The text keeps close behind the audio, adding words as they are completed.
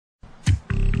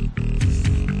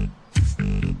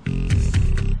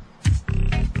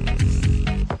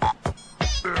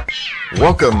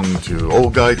Welcome to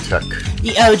Old Guy Tech,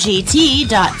 the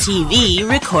OGT.TV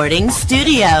recording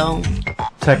studio.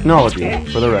 Technology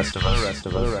for the rest of us.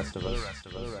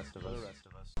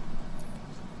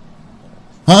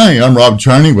 Hi, I'm Rob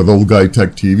Charney with Old Guy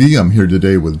Tech TV. I'm here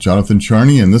today with Jonathan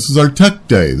Charney, and this is our Tech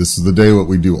Day. This is the day that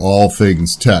we do all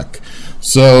things tech.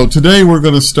 So today we're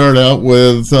going to start out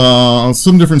with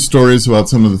some different stories about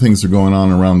some of the things that are going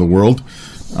on around the world.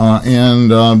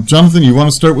 Jonathan, you want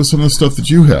to start with some of the stuff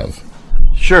that you have?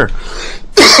 Sure.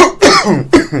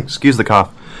 Excuse the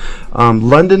cough.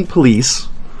 London police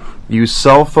use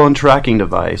cell phone tracking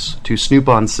device to snoop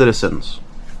on citizens.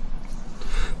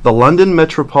 The London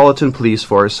Metropolitan Police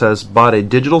Force has bought a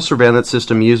digital surveillance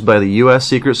system used by the U.S.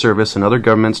 Secret Service and other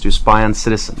governments to spy on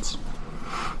citizens.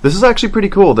 This is actually pretty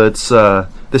cool. The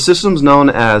system's known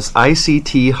as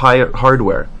ICT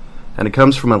hardware, and it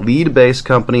comes from a lead-based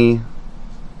company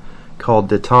called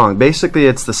Detong. Basically,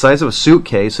 it's the size of a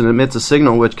suitcase and emits a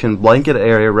signal which can blanket an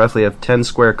area roughly of 10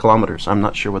 square kilometers. I'm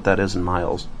not sure what that is in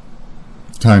miles.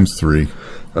 Times 3.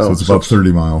 So it's about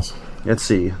 30 miles. Let's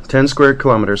see. 10 square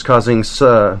kilometers, causing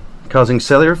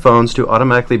cellular phones to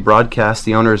automatically broadcast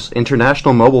the owner's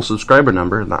international mobile subscriber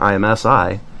number, the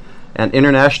IMSI, and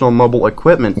international mobile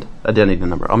equipment identity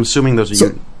number. I'm assuming those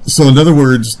are So in other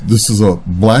words, this is a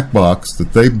black box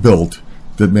that they built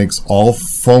that makes all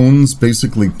phones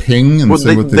basically ping and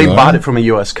say what they are? They bought it from a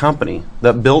U.S. company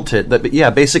that built it.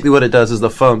 Basically what it does is the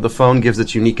phone gives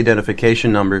its unique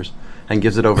identification numbers and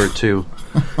gives it over to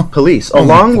police.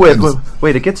 Along with...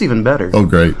 Wait, it gets even better. Oh,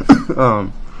 great.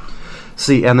 And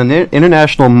the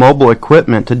international mobile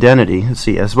equipment identity,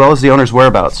 as well as the owner's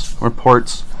whereabouts,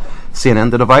 reports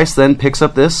CNN. The device then picks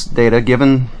up this data,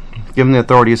 giving the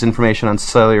authorities information on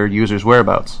cellular users'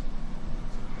 whereabouts.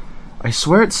 I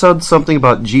swear it said something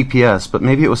about GPS, but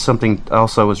maybe it was something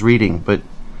else I was reading. But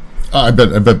I bet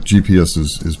GPS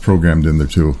is programmed in there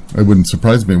too. It wouldn't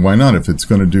surprise me. Why not? If it's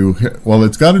going to do, well,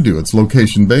 it's got to do. It's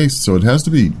location based, so it has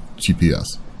to be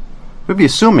GPS. We'd be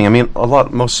assuming. I mean,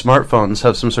 most smartphones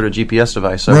have some sort of GPS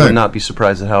device. So I would not be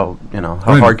surprised at how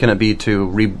hard can it be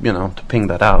to ping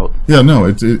that out. Yeah, no,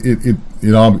 it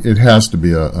has to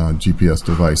be a GPS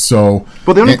device. So,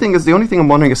 well, the only thing I'm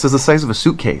wondering is the size of a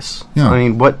suitcase. Yeah. I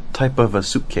mean, what type of a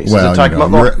suitcase? Well,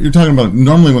 you're talking about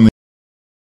normally when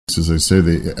as they say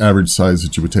the average size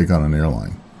that you would take on an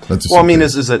airline. Well, I mean,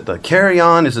 is it the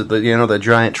carry-on? Is it the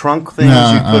giant trunk things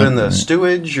you put in the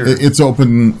stowage? Or? It's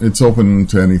open. It's open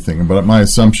to anything. But my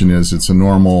assumption is it's a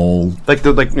normal,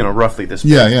 roughly this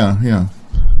big. Yeah.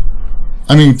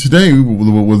 I mean, today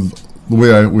with the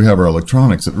way we have our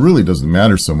electronics, it really doesn't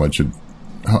matter so much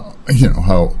how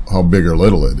big or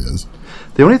little it is.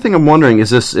 The only thing I'm wondering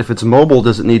is if it's mobile,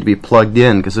 does it need to be plugged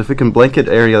in? Because if it can blanket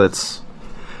area that's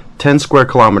 10 square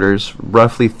kilometers,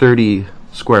 roughly 30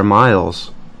 square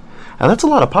miles. Now, that's a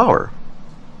lot of power.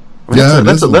 I mean,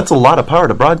 that's a lot of power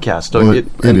to broadcast. Well, it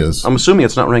is. I'm assuming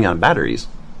it's not running on batteries.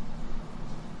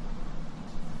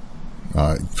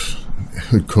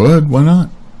 It could. Why not?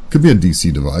 Could be a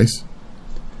DC device.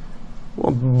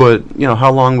 Well, but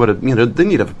how long would it? They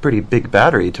need a pretty big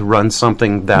battery to run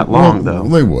something that long, though.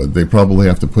 They would. They probably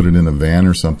have to put it in a van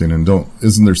or something. And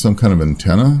isn't there some kind of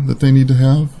antenna that they need to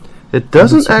have? It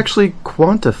doesn't actually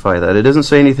quantify that. It doesn't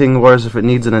say anything as if it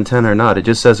needs an antenna or not. It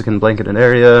just says it can blanket an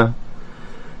area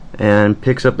and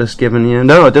picks up this given unit.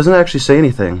 No, it doesn't actually say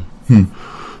anything.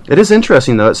 It is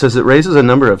interesting, though. It says it raises a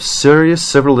number of serious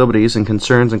civil liberties and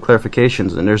concerns and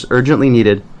clarifications, and there's urgently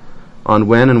needed on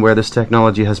when and where this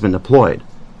technology has been deployed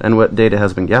and what data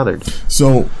has been gathered.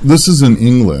 So this is in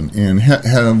England, and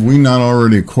have we not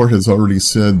already, a court has already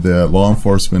said that law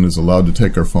enforcement is allowed to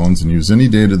take our phones and use any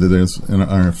data that is in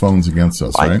our phones against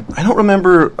us, right? I don't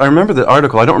remember. I remember the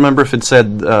article. I don't remember if it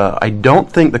said, I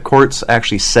don't think the courts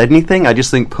actually said anything. I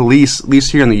just think police, at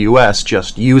least here in the U.S.,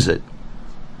 just use it.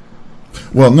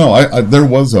 Well, no, there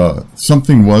was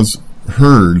something was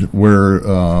heard where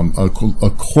a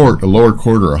lower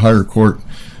court or a higher court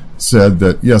said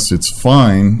that yes, it's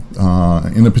fine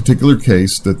in a particular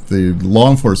case that the law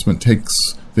enforcement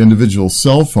takes the individual's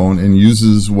cell phone and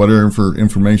uses whatever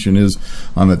information is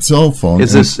on that cell phone.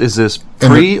 Is this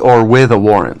pre or with a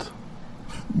warrant?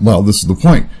 Well, this is the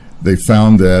point. They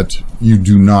found that you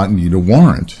do not need a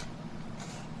warrant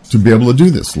to be able to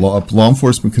do this. Law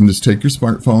enforcement can just take your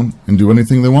smartphone and do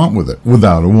anything they want with it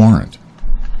without a warrant.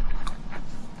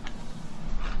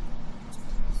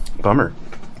 Bummer.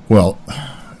 Well,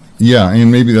 yeah,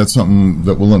 and maybe that's something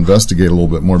that we'll investigate a little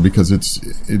bit more because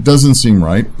it doesn't seem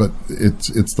right, but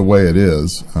it's the way it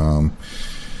is.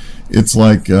 It's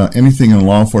like anything in a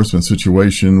law enforcement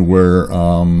situation where,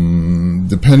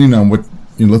 depending on what,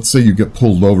 let's say you get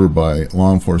pulled over by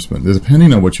law enforcement,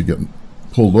 depending on what you get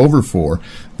pulled over for,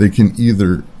 they can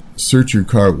either search your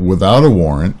car without a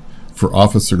warrant for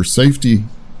officer safety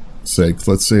sake.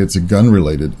 Let's say it's a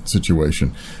gun-related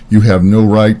situation. You have no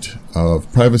right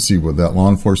of privacy with that. Law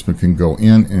enforcement can go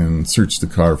in and search the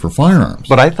car for firearms.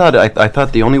 But I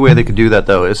thought the only way they could do that,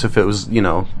 though, is if it was,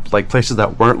 like places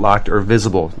that weren't locked or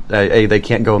visible. They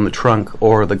can't go in the trunk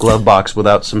or the glove box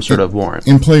without some sort of warrant.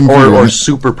 In plain view, or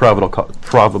super probable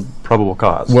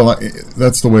cause. Well,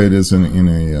 that's the way it is in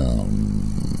a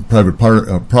private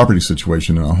property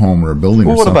situation in a home or a building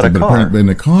or something. What about a car? But in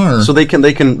a car, so they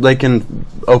can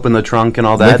open the trunk and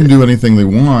all that. They can do anything they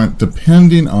want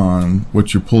depending on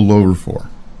what you're pulled over for.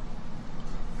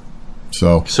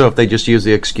 So if they just use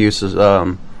the excuses,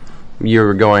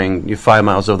 you're 5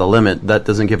 miles over the limit, that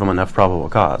doesn't give them enough probable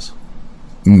cause.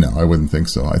 No, I wouldn't think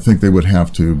so. I think they would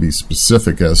have to be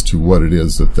specific as to what it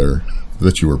is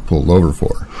that you were pulled over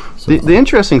for. So. The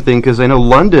interesting thing, because I know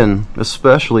London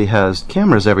especially has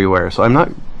cameras everywhere, so I'm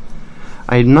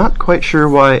not quite sure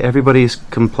why everybody's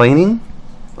complaining.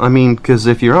 I mean, because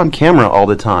if you're on camera all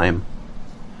the time,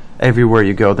 everywhere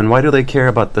you go, then why do they care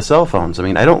about the cell phones? I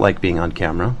mean, I don't like being on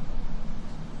camera.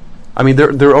 I mean,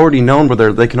 they're already known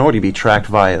where they can already be tracked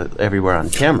via everywhere on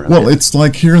camera. Well, it's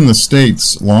like here in the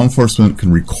States, law enforcement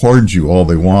can record you all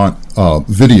they want,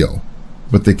 video,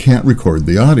 but they can't record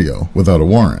the audio without a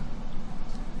warrant.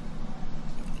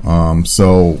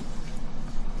 So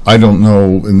I don't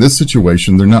know, in this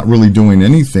situation, they're not really doing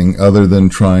anything other than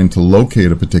trying to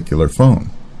locate a particular phone.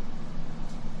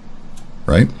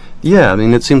 Right? Yeah, I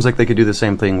mean, it seems like they could do the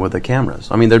same thing with the cameras.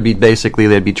 I mean, they'd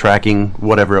be tracking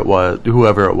whoever it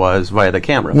was via the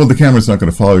camera. Well, the camera's not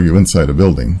going to follow you inside a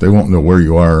building. They won't know where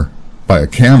you are by a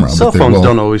camera. Cell phones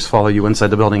don't always follow you inside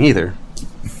the building either.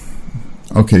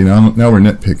 Okay, now we're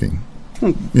nitpicking.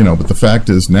 But the fact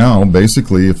is now,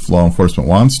 basically, if law enforcement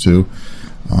wants to,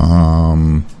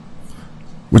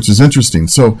 which is interesting.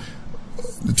 So,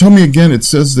 tell me again. It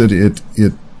says that it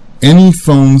any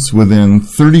phones within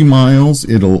 30 miles,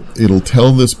 it'll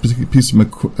tell this piece of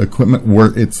equipment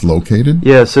where it's located?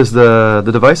 Yeah, it says the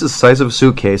device is the size of a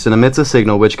suitcase and emits a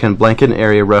signal which can blanket an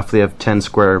area roughly of 10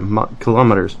 square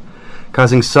kilometers,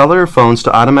 causing cellular phones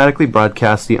to automatically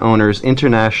broadcast the owner's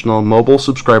international mobile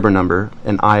subscriber number,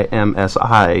 an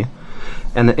IMSI,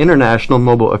 and the International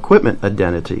Mobile Equipment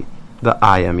Identity, the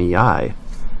IMEI,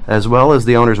 as well as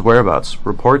the owner's whereabouts,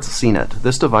 reports CNET.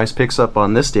 This device picks up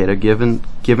on this data, giving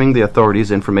the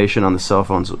authorities information on the cell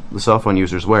phone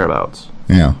user's whereabouts.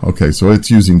 Yeah, okay, so it's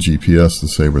using GPS to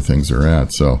say where things are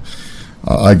at. So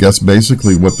I guess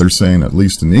basically what they're saying, at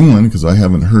least in England, because I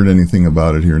haven't heard anything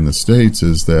about it here in the States,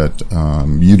 is that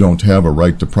you don't have a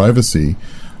right to privacy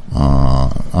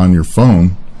on your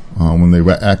phone when they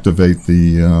activate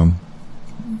the...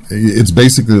 it's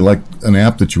basically like an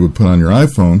app that you would put on your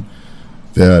iPhone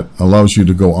that allows you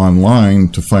to go online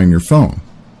to find your phone.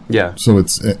 Yeah. So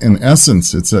it's, in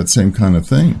essence, it's that same kind of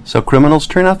thing. So criminals,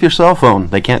 turn off your cell phone.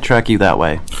 They can't track you that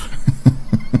way.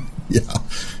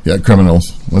 Yeah,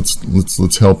 criminals.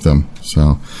 Let's help them.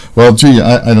 So, well, gee,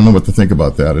 I don't know what to think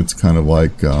about that. It's kind of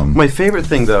like my favorite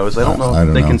thing though is I don't know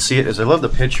if they can see it. Is I love the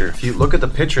picture. If you look at the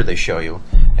picture they show you,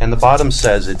 and the bottom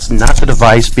says it's not the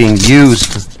device being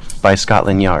used by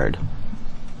Scotland Yard.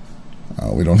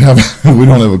 We don't have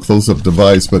a close-up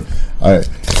device, but I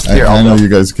know you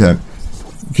guys can't.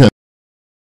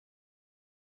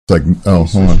 Like, oh,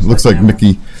 hold on. Looks like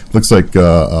Mickey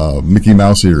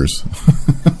Mouse ears.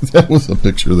 That was a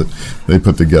picture that they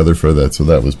put together for that, so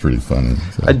that was pretty funny.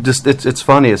 So. It's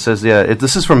funny. It says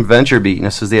this is from VentureBeat, and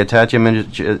it says the attached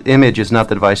image is not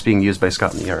the device being used by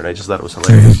Scotland Yard. I just thought it was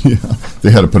hilarious. Yeah, they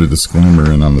had to put a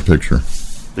disclaimer in on the picture.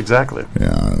 Exactly.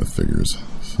 Yeah, it figures.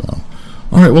 So.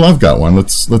 All right, well, I've got one.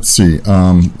 Let's see.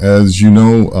 As you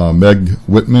know, Meg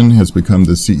Whitman has become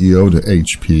the CEO to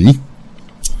HP,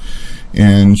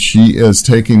 and she is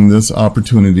taking this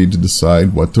opportunity to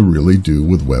decide what to really do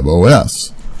with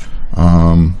WebOS.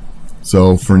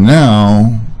 So for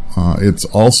now,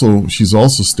 she's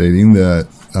also stating that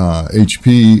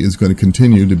HP is going to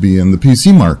continue to be in the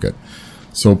PC market.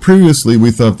 So previously,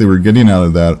 we thought they were getting out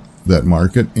of that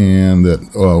market and that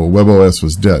WebOS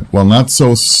was dead. Well, not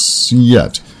so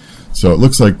yet. So it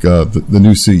looks like the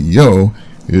new CEO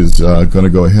is going to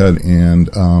go ahead and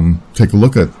take a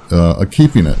look at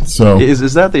keeping it. So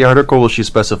is that the article where she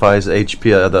specifies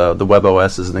HP the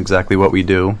WebOS isn't exactly what we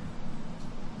do?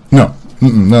 No,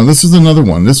 no. This is another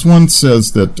one. This one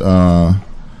says that.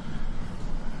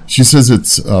 She says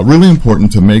it's really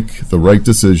important to make the right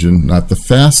decision, not the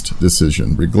fast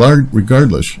decision.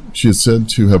 Regardless, she is said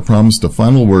to have promised a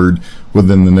final word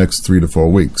within the next 3 to 4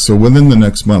 weeks. So within the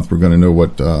next month, we're going to know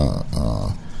what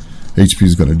HP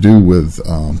is going to do with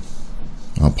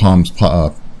Palm's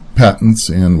patents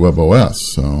and WebOS.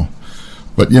 So,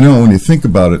 but when you think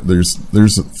about it,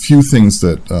 there's a few things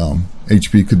that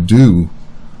HP could do,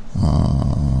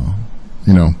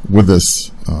 with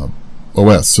this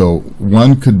OS. So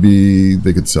one could be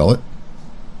they could sell it.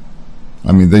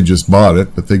 I mean, they just bought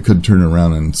it, but they could turn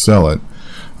around and sell it.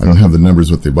 I don't have the numbers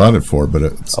what they bought it for, but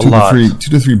it's two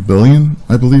to three billion,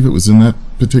 I believe it was in that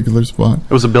particular spot.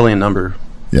 It was a billion number.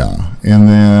 Yeah, and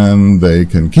then they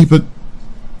can keep it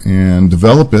and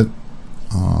develop it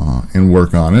and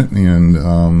work on it,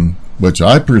 and which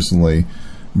I personally,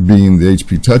 being the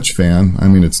HP Touch fan, I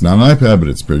mean, it's not an iPad, but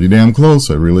it's pretty damn close.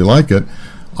 I really like it.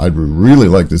 I'd really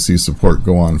like to see support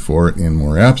go on for it and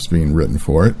more apps being written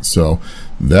for it. So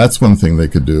that's one thing they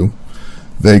could do.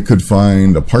 They could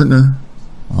find a partner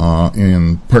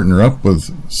and partner up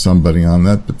with somebody on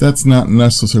that, but that's not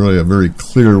necessarily a very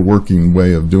clear working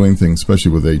way of doing things,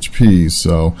 especially with HP.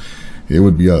 So it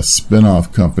would be a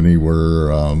spin-off company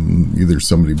where either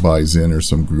somebody buys in or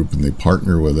some group and they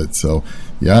partner with it. So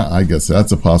yeah, I guess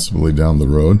that's a possibility down the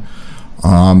road.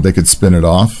 They could spin it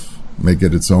off, make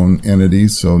it its own entity.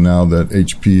 So now that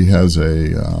HP has a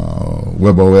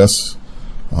WebOS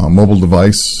mobile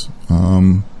device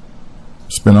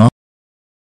spin-off,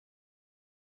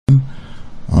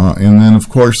 and then of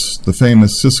course the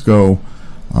famous Cisco,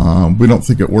 we don't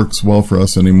think it works well for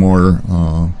us anymore,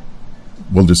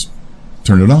 we'll just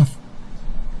turn it off,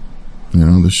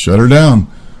 just shut her down.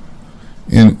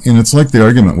 And it's like the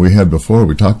argument we had before.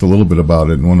 We talked a little bit about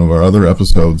it in one of our other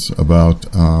episodes about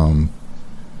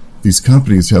these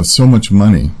companies have so much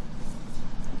money.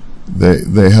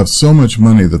 They have so much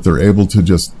money that they're able to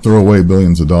just throw away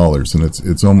billions of dollars, and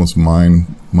it's almost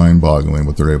mind-boggling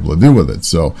what they're able to do with it.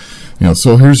 So,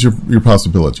 so here's your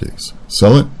possibilities: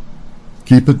 sell it,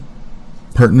 keep it,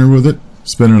 partner with it,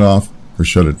 spin it off, or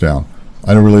shut it down.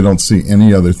 I really don't see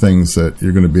any other things that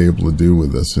you're going to be able to do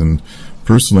with this. And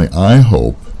personally, I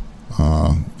hope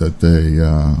that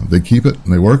they keep it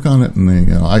and they work on it. And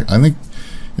they, I think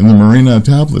in the Marina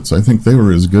tablets, I think they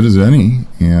were as good as any,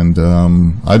 and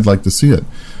I'd like to see it.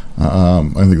 I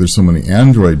think there's so many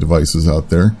Android devices out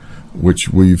there, which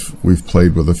we've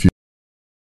played with a few.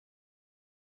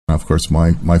 Of course,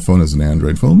 my phone is an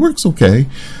Android phone. It works okay,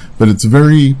 but it's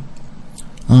very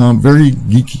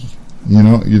geeky. You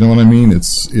know what I mean?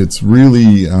 It's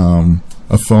really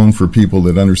a phone for people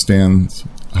that understand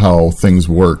how things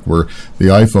work, where the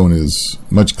iPhone is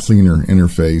much cleaner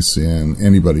interface and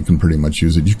anybody can pretty much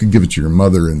use it. You could give it to your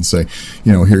mother and say,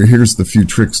 here's the few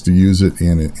tricks to use it,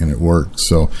 and it works.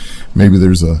 So maybe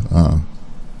there's a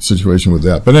situation with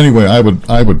that. But anyway, I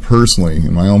would personally,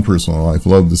 in my own personal life,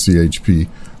 love to see HP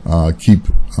keep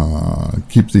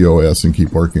the OS and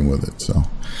keep working with it. So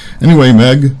anyway,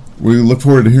 Meg, we look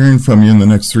forward to hearing from you in the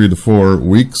next 3 to 4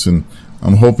 weeks, and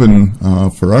I'm hoping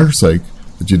for our sake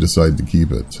that you decide to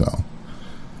keep it. So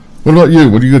what about you?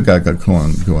 What do you got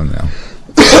going now?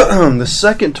 The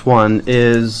second one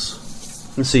is,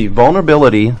 let's see,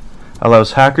 vulnerability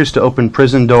allows hackers to open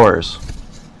prison doors.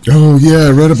 Oh yeah, I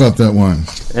read about that one.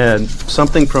 And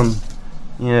something from,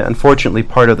 unfortunately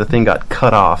part of the thing got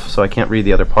cut off, so I can't read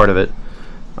the other part of it.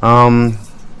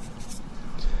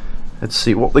 Let's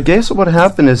see. Well, I guess what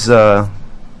happened is, hold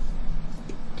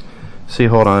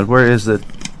on, where is it?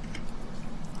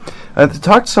 I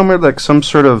talked somewhere like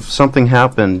something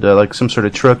happened, like some sort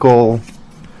of trickle,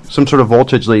 some sort of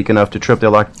voltage leak enough to trip the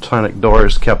electronic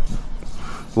doors.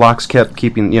 Locks kept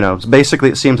keeping. Basically,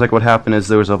 it seems like what happened is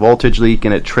there was a voltage leak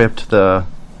and it tripped the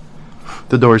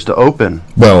doors to open.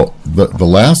 Well, the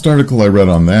last article I read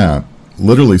on that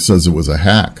literally says it was a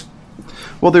hack.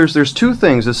 Well, there's two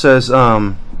things. It says,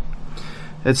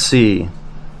 let's see.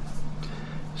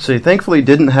 So he thankfully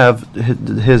didn't have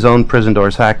his own prison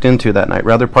doors hacked into that night.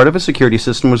 Rather, part of his security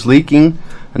system was leaking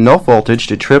enough voltage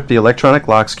to trip the electronic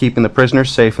locks, keeping the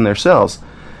prisoners safe in their cells.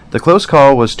 The close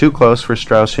call was too close for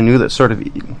Strauss, who knew that sort of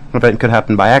event could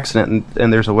happen by accident,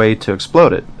 and there's a way to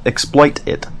exploit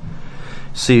it.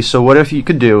 See, so what if you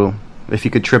could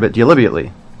trip it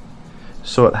deliberately?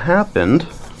 So it happened,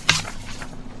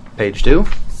 page 2,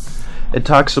 it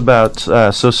talks about,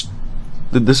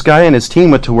 this guy and his team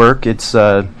went to work. It's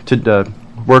to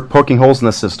work poking holes in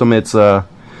the system. It's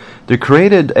they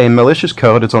created a malicious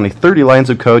code. It's only 30 lines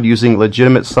of code using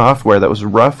legitimate software that was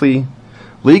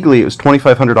legally it was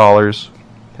 $2,500,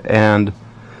 and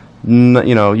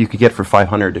you could get for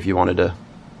 $500 if you wanted to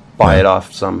buy it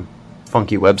off some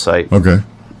funky website. Okay.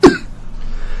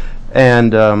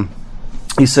 And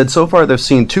he said so far they've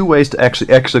seen 2 ways to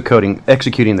actually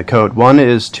executing the code. One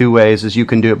is 2 ways is you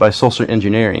can do it by social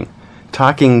engineering.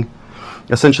 Talking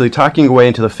essentially talking away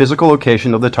into the physical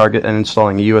location of the target and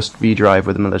installing a USB drive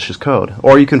with a malicious code.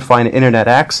 Or you can find internet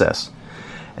access.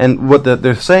 And what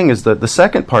they're saying is that the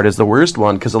second part is the worst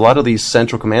one, because a lot of these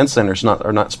central command centers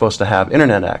are not supposed to have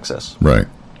internet access. Right.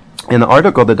 In the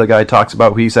article that the guy talks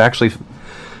about, says,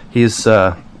 he's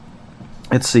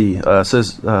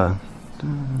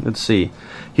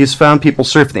found people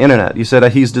surf the internet. He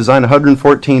said he's designed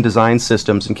 114 design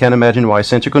systems and can't imagine why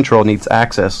central control needs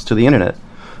access to the internet,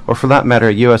 or for that matter,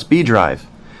 a USB drive.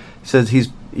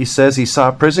 He says he saw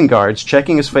prison guards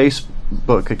checking his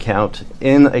Facebook account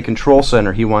in a control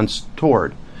center he once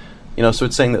toured. So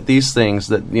it's saying that these things,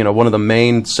 that one of the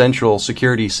main central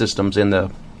security systems in the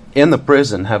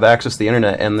prison have access to the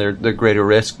internet, and they're greater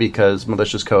risk because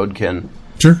malicious code can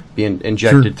be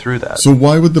injected through that. So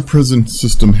why would the prison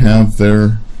system have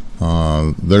their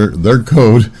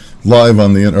code live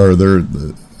on or their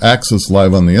access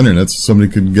live on the internet so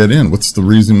somebody could get in? What's the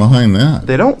reason behind that?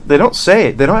 They don't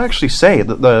actually say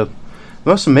that. The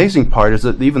most amazing part is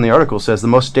that even the article says the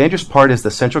most dangerous part is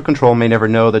the central control may never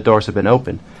know that doors have been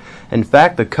opened. In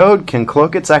fact, the code can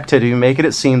cloak its activity, making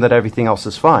it seem that everything else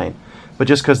is fine. But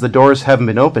just because the doors haven't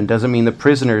been opened doesn't mean the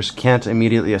prisoners can't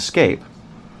immediately escape.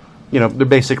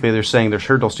 They're saying there's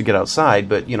hurdles to get outside,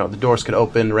 but the doors could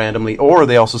open randomly. Or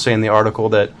they also say in the article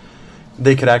that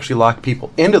they could actually lock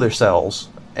people into their cells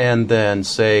and then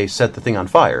set the thing on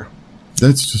fire.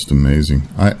 That's just amazing.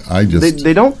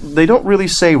 They don't really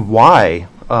say why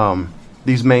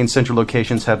these main central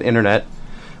locations have internet.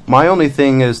 My only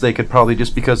thing is they could probably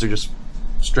just because they're just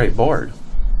straight bored.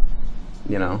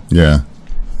 Yeah.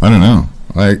 I don't know.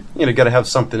 Got to have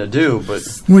something to do, but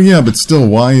but still,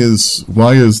 why is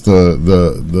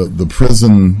the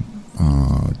prison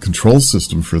control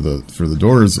system for the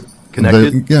doors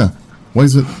connected? Why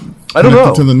is it I don't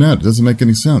know to the net? It doesn't make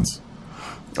any sense.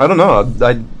 I don't know.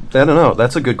 I don't know.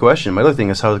 That's a good question. My other thing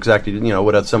is how exactly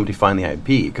would somebody find the IP?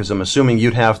 Because I'm assuming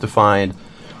you'd have to find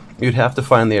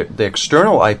the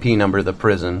external IP number of the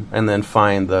prison and then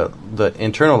find the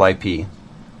internal IP.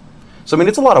 So,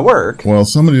 it's a lot of work. Well,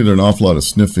 somebody did an awful lot of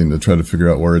sniffing to try to figure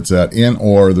out where it's at,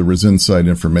 or there was inside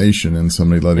information, and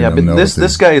somebody letting them know.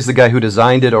 This guy is the guy who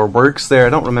designed it or works there. I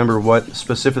don't remember what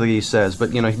specifically he says,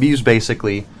 but,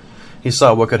 he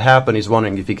saw what could happen. He's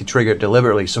wondering if he could trigger it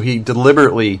deliberately. So he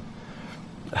deliberately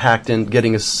hacked in,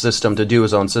 getting his system to do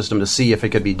his own system to see if it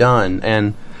could be done.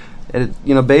 And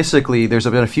basically, there's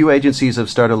been a few agencies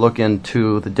have started looking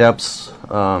into the depths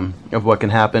of what can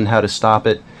happen, how to stop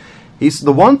it.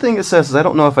 The one thing it says is, I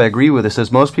don't know if I agree with it,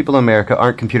 says most people in America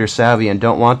aren't computer savvy and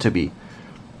don't want to be.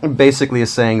 Basically,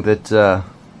 is saying that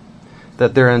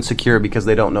that they're insecure because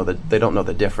they don't know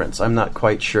the difference. I'm not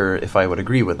quite sure if I would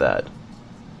agree with that.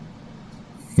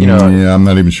 I'm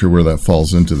not even sure where that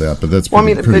falls into that, but that's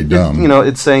pretty dumb.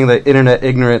 It's saying that internet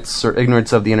ignorance or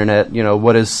ignorance of the internet.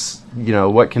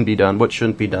 What can be done, what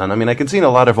shouldn't be done. I can see a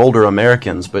lot of older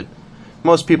Americans, but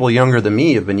most people younger than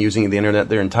me have been using the internet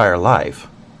their entire life.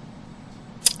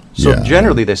 So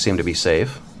generally, they seem to be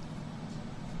safe.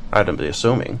 I'd be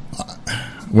assuming.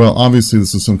 Well, obviously,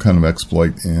 this is some kind of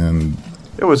exploit, and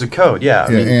it was a code.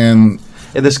 And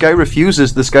this guy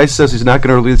refuses. This guy says he's not going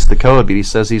to release the code, but he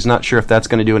says he's not sure if that's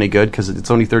going to do any good because it's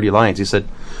only 30 lines. He said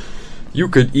you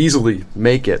could easily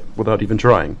make it without even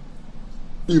trying.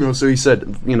 So he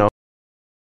said,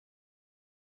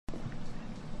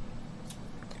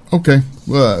 Okay.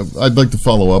 Well, I'd like to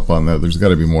follow up on that. There's got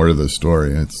to be more to this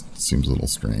story. It seems a little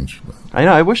strange. But. I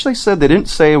know. I wish they said. They didn't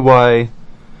say why.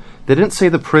 They didn't say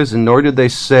the prison, nor did they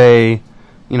say,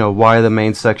 why the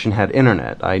main section had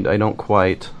internet. I don't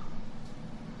quite.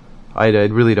 I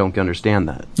really don't understand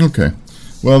that. Okay.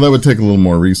 Well, that would take a little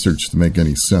more research to make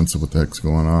any sense of what the heck's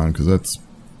going on, because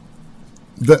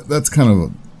that's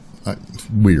kind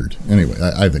of weird. Anyway,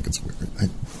 I think it's weird.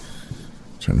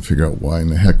 Trying to figure out why in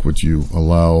the heck would you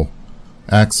allow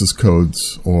access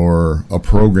codes or a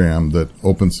program that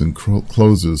opens and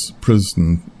closes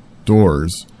prison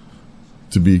doors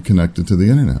to be connected to the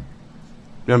internet.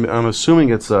 I'm assuming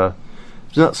it's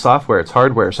not software, it's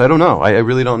hardware, so I don't know. I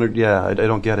really don't. Yeah, I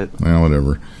don't get it. Well,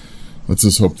 whatever. Let's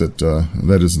just hope that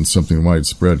that isn't something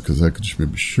widespread, because that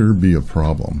could sure be a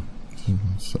problem.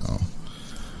 So.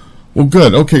 Well,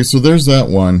 good. Okay, so there's that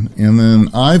one. And then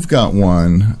I've got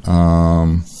one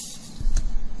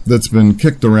that's been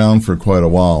kicked around for quite a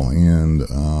while. And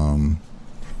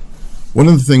one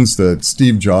of the things that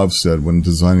Steve Jobs said when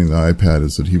designing the iPad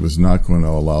is that he was not going to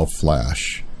allow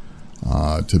Flash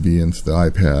to be into the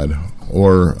iPad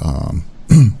or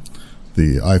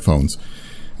the iPhones.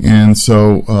 And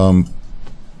so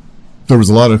there was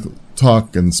a lot of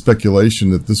talk and speculation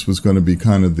that this was going to be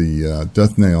kind of the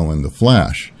death nail in the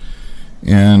Flash.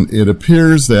 And it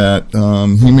appears that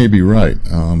he may be right.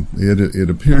 It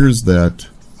appears that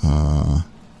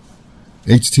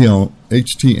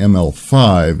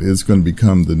HTML5 is going to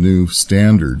become the new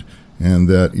standard, and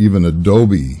that even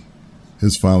Adobe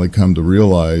has finally come to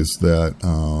realize that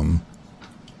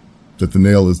that the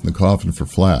nail is in the coffin for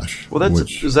Flash. Well,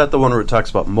 is that the one where it talks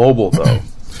about mobile, though?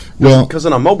 Well, because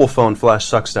on a mobile phone, Flash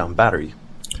sucks down battery.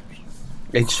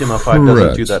 HTML5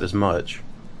 doesn't do that as much.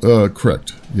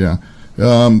 Correct, yeah.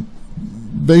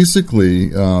 Basically,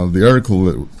 the article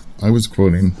that I was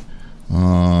quoting,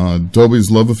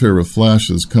 Adobe's love affair with Flash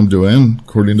has come to an end,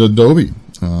 according to Adobe.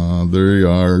 They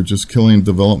are just killing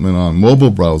development on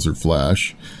mobile browser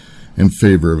Flash in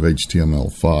favor of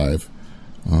HTML5.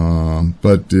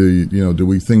 But do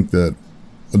we think that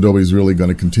Adobe's really going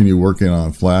to continue working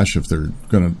on Flash if they're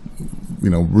going to,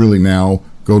 really now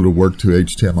go to work to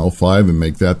HTML5 and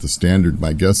make that the standard?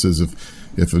 My guess is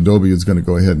if Adobe is going to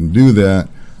go ahead and do that,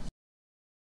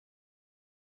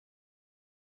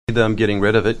 them getting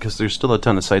rid of it, because there's still a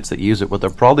ton of sites that use it. What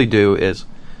they'll probably do is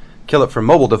kill it for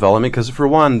mobile development, because for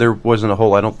one, there wasn't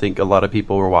I don't think a lot of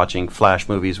people were watching Flash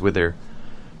movies with their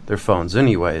phones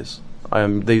anyways.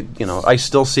 I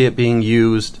still see it being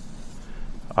used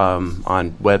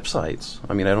on websites.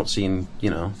 I mean, I don't see,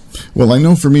 Well, I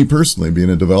know for me personally, being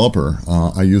a developer,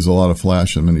 I use a lot of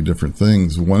Flash in many different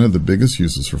things. One of the biggest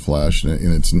uses for Flash, and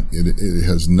it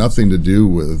has nothing to do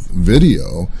with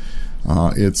video.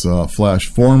 It's a Flash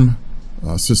form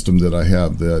system that I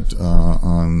have that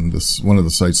on one of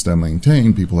the sites that I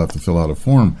maintain, people have to fill out a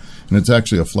form, and it's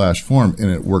actually a Flash form,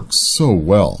 and it works so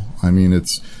well. I mean,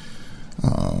 it's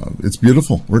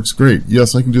beautiful, works great.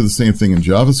 Yes, I can do the same thing in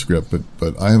JavaScript,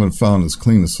 but I haven't found as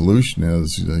clean a solution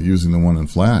as using the one in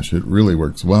Flash. It really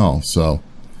works well. So,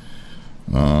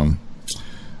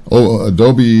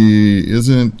 Adobe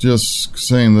isn't just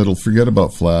saying that it'll forget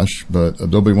about Flash, but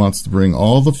Adobe wants to bring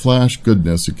all the Flash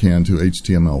goodness it can to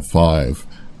HTML5.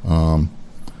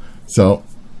 So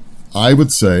I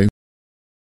would say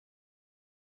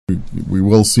we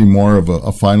will see more of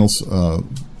a final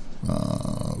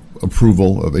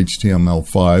approval of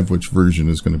HTML5, which version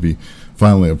is going to be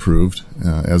finally approved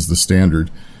as the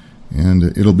standard. And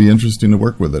it'll be interesting to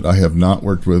work with it. I have not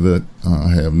worked with it.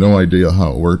 I have no idea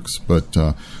how it works, but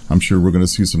I'm sure we're going to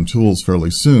see some tools fairly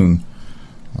soon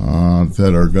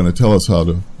that are going to tell us how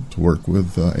to work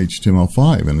with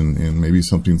HTML5, and maybe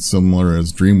something similar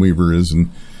as Dreamweaver is in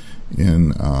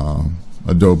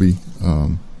Adobe.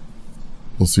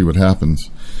 We'll see what happens.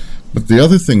 But the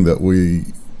other thing that's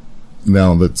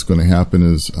going to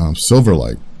happen is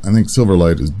Silverlight. I think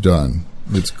Silverlight is done.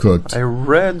 It's cooked. I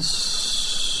read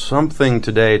something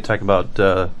today talking about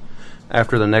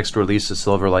after the next release of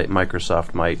Silverlight,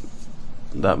 Microsoft might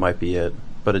be it.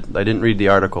 But I didn't read the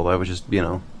article. I was just,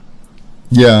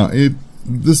 Yeah,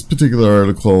 this particular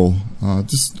article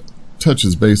just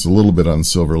touches base a little bit on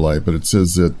Silverlight, but it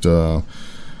says that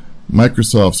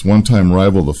Microsoft's one-time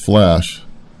rival, the Flash,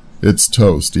 it's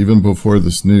toast. Even before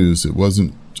this news, it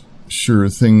wasn't sure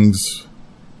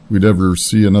we'd ever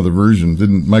see another version.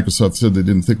 Microsoft said they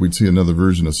didn't think we'd see another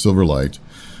version of Silverlight.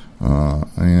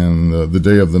 And the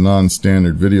day of the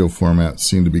non-standard video format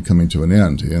seemed to be coming to an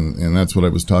end, and that's what I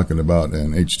was talking about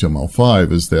in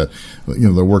HTML5, is that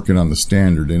they're working on the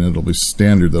standard, and it'll be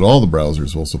standard that all the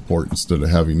browsers will support, instead of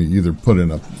having to either put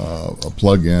in a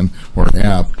plug-in or an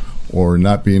app, or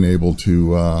not being able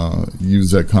to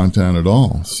use that content at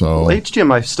all. So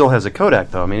HDMI still has a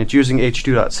codec, though. I mean, it's using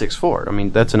H.2.64. I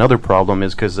mean, that's another problem,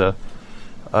 is because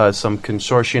some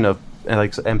consortium of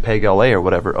like MPEG-LA or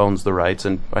whatever owns the rights,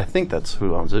 and I think that's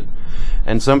who owns it.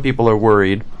 And some people are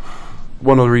worried.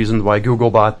 One of the reasons why Google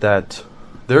bought that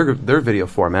their video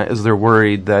format is they're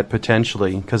worried that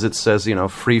potentially, because it says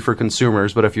free for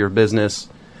consumers, but if you're a business,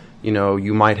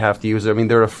 you might have to use it. I mean,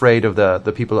 they're afraid of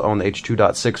the people that own the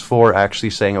H.2.64 actually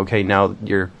saying, okay, now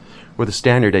we're the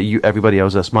standard, everybody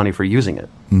owes us money for using it.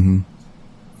 Mm-hmm.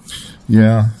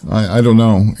 Yeah, I don't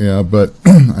know. Yeah, but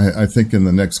I think in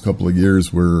the next couple of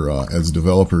years, we're as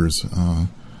developers,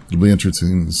 it'll be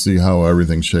interesting to see how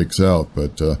everything shakes out.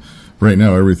 But right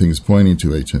now, everything's pointing to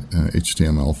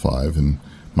HTML5, and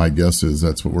my guess is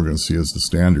that's what we're going to see as the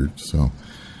standard. So,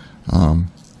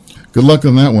 good luck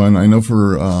on that one. I know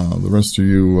for the rest of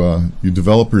you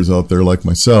developers out there like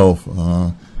myself,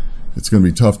 it's going to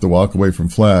be tough to walk away from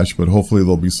Flash, but hopefully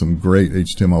there'll be some great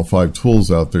HTML5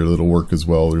 tools out there that'll work as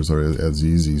well as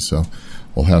easy. So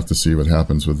we'll have to see what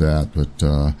happens with that. But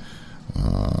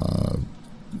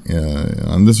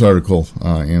on this article,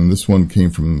 and this one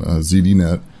came from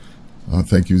ZDNet,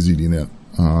 thank you ZDNet,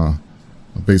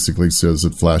 basically says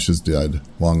that Flash is dead.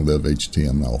 Long live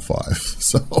HTML5.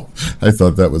 So I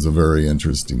thought that was a very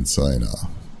interesting sight.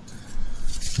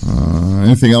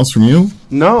 Anything else from you?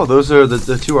 No, those are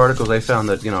the two articles I found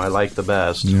that I like the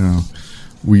best. Yeah,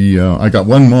 I got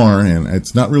one more, and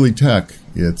it's not really tech.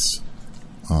 It's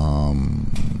the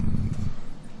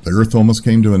Earth almost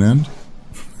came to an end.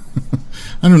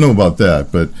 I don't know about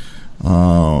that, but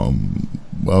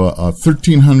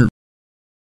 1,300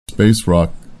 space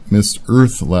rock missed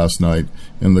Earth last night,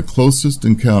 and the closest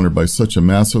encounter by such a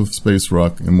massive space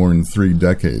rock in more than 3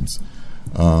 decades.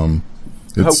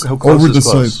 It's how close over is the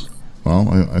close? size.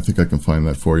 Well, I think I can find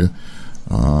that for you.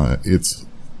 It's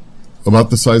about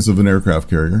the size of an aircraft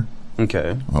carrier.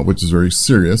 Okay. Which is very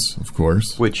serious, of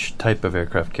course. Which type of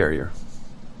aircraft carrier?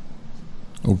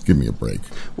 Oh, give me a break.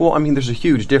 Well, I mean, there's a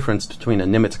huge difference between a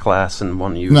Nimitz class and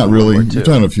one used. Not in World really. War II. You're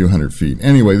talking a few hundred feet.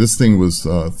 Anyway, this thing was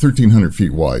 1,300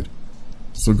 feet wide.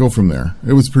 So go from there.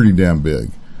 It was pretty damn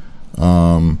big.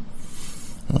 The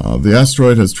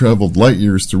asteroid has traveled light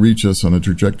years to reach us on a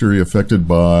trajectory affected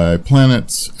by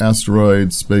planets,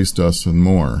 asteroids, space dust, and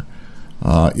more.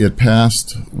 It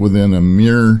passed within a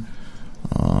mere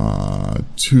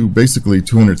basically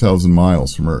 200,000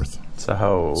 miles from Earth.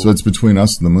 So it's between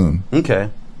us and the moon.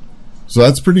 Okay. So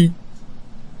that's pretty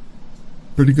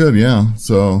good, yeah.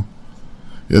 So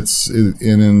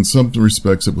in some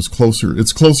respects it was closer.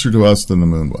 It's closer to us than the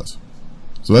moon was.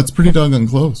 So that's pretty doggone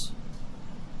close.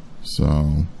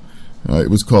 So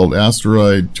it was called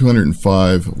asteroid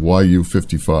 205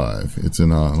 YU55. It's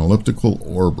in an elliptical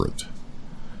orbit.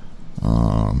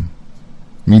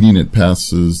 Meaning it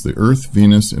passes the Earth,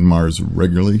 Venus, and Mars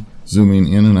regularly, zooming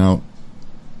in and out,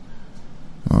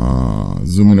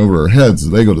 zooming over our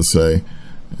heads, they go to say.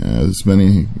 As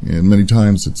many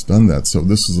times it's done that. So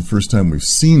this is the first time we've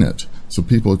seen it. So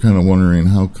people are kind of wondering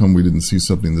how come we didn't see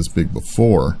something this big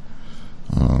before.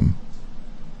 And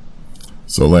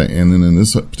then in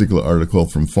this particular article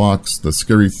from Fox, the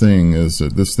scary thing is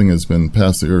that this thing has been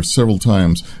past the Earth several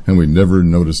times and we never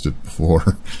noticed it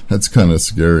before. That's kind of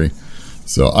scary.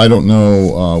 So I don't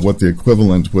know what the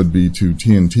equivalent would be to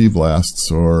TNT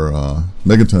blasts or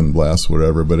megaton blasts,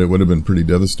 whatever, but it would have been pretty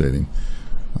devastating.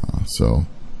 So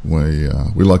we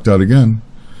lucked out again.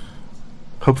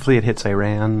 Hopefully it hits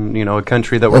Iran, a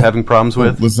country that we're having problems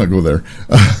with. Let's not go there.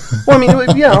 Well, I mean,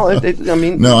 yeah,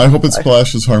 No, I hope it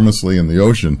splashes harmlessly in the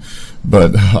ocean,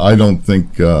 but I don't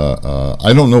think,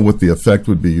 I don't know what the effect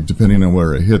would be depending on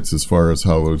where it hits as far as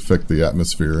how it would affect the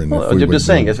atmosphere. And well, I'm just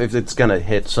saying, if it's going to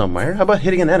hit somewhere, how about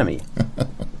hitting an enemy?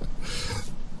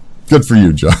 Good for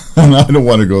you, John. I don't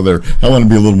want to go there. I want to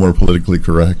be a little more politically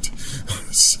correct.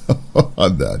 So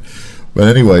on that. But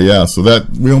anyway, yeah, so that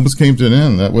we almost came to an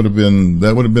end. That would have been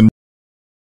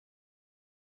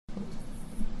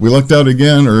we lucked out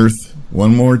again, Earth,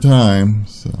 one more time.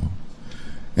 So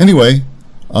anyway,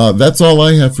 that's all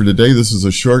I have for today. This is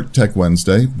a short Tech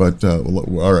Wednesday, but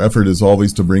our effort is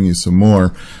always to bring you some more.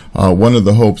 One of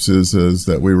the hopes is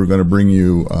that we were going to bring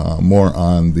you more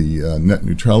on the net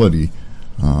neutrality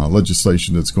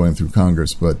legislation that's going through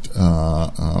Congress, but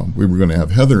we were going to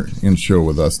have Heather in show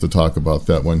with us to talk about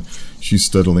that one. She's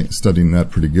studying that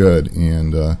pretty good,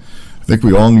 and I think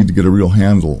we all need to get a real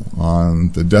handle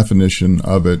on the definition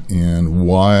of it and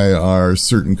why are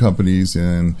certain companies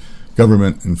and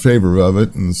government in favor of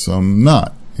it and some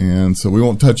not. And so we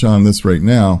won't touch on this right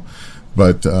now,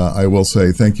 but I will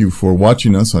say thank you for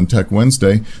watching us on Tech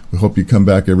Wednesday. We hope you come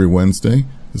back every Wednesday.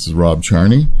 This is Rob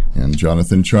Charney and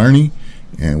Jonathan Charney,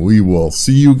 and we will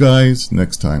see you guys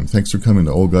next time. Thanks for coming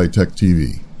to Old Guy Tech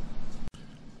TV.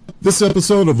 This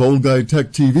episode of Old Guy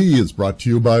Tech TV is brought to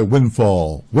you by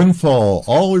Windfall. Windfall,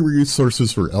 all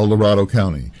resources for El Dorado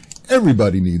County.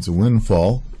 Everybody needs a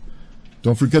windfall.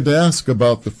 Don't forget to ask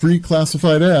about the free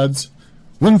classified ads.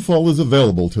 Windfall is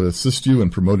available to assist you in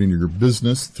promoting your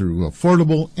business through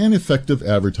affordable and effective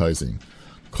advertising.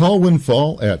 Call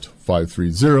Windfall at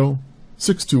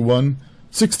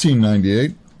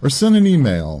 530-621-1698 or send an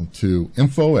email to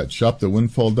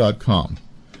info@shopthewindfall.com.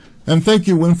 And thank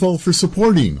you, Windfall, for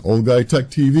supporting Old Guy Tech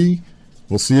TV.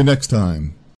 We'll see you next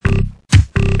time.